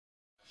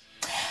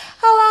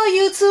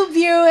YouTube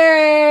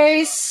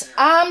viewers.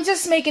 I'm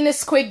just making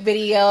this quick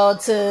video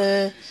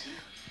to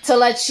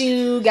let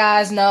you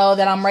guys know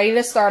that I'm ready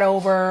to start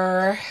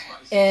over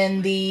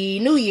in the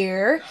new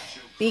year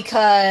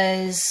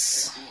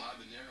because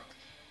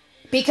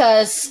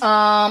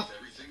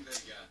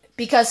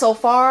so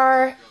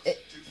far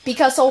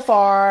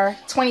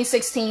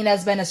 2016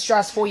 has been a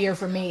stressful year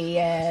for me,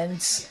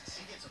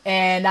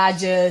 and I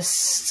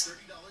just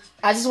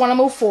want to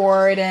move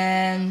forward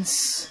and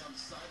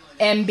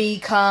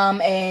become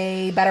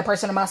a better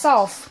person of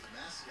myself.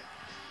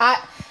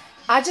 I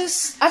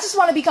just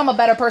want to become a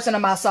better person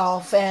of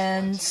myself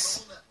and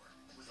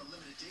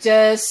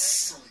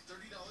just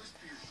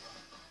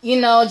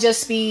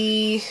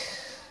be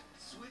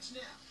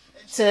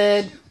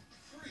to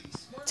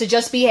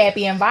just be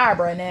happy and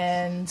vibrant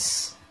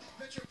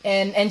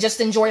and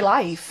just enjoy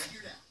life.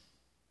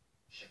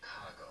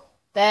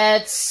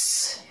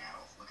 That's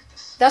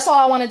all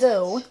I want to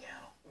do.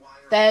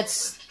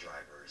 That's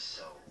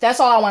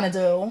all I want to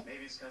do.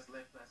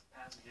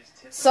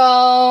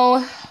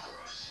 So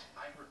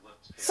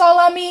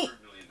let me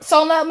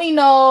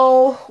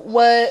know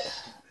what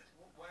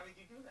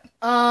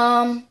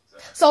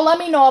so let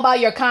me know about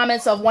your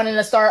comments of wanting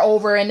to start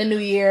over in the new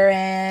year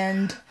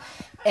and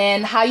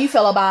how you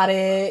feel about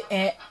it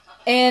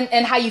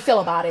and how you feel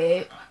about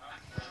it.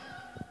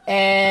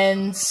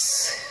 And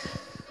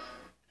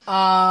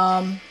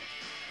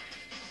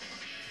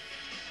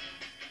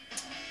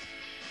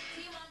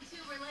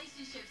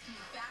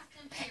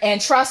and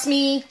trust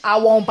me, I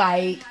won't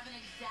bite.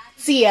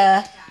 See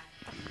ya.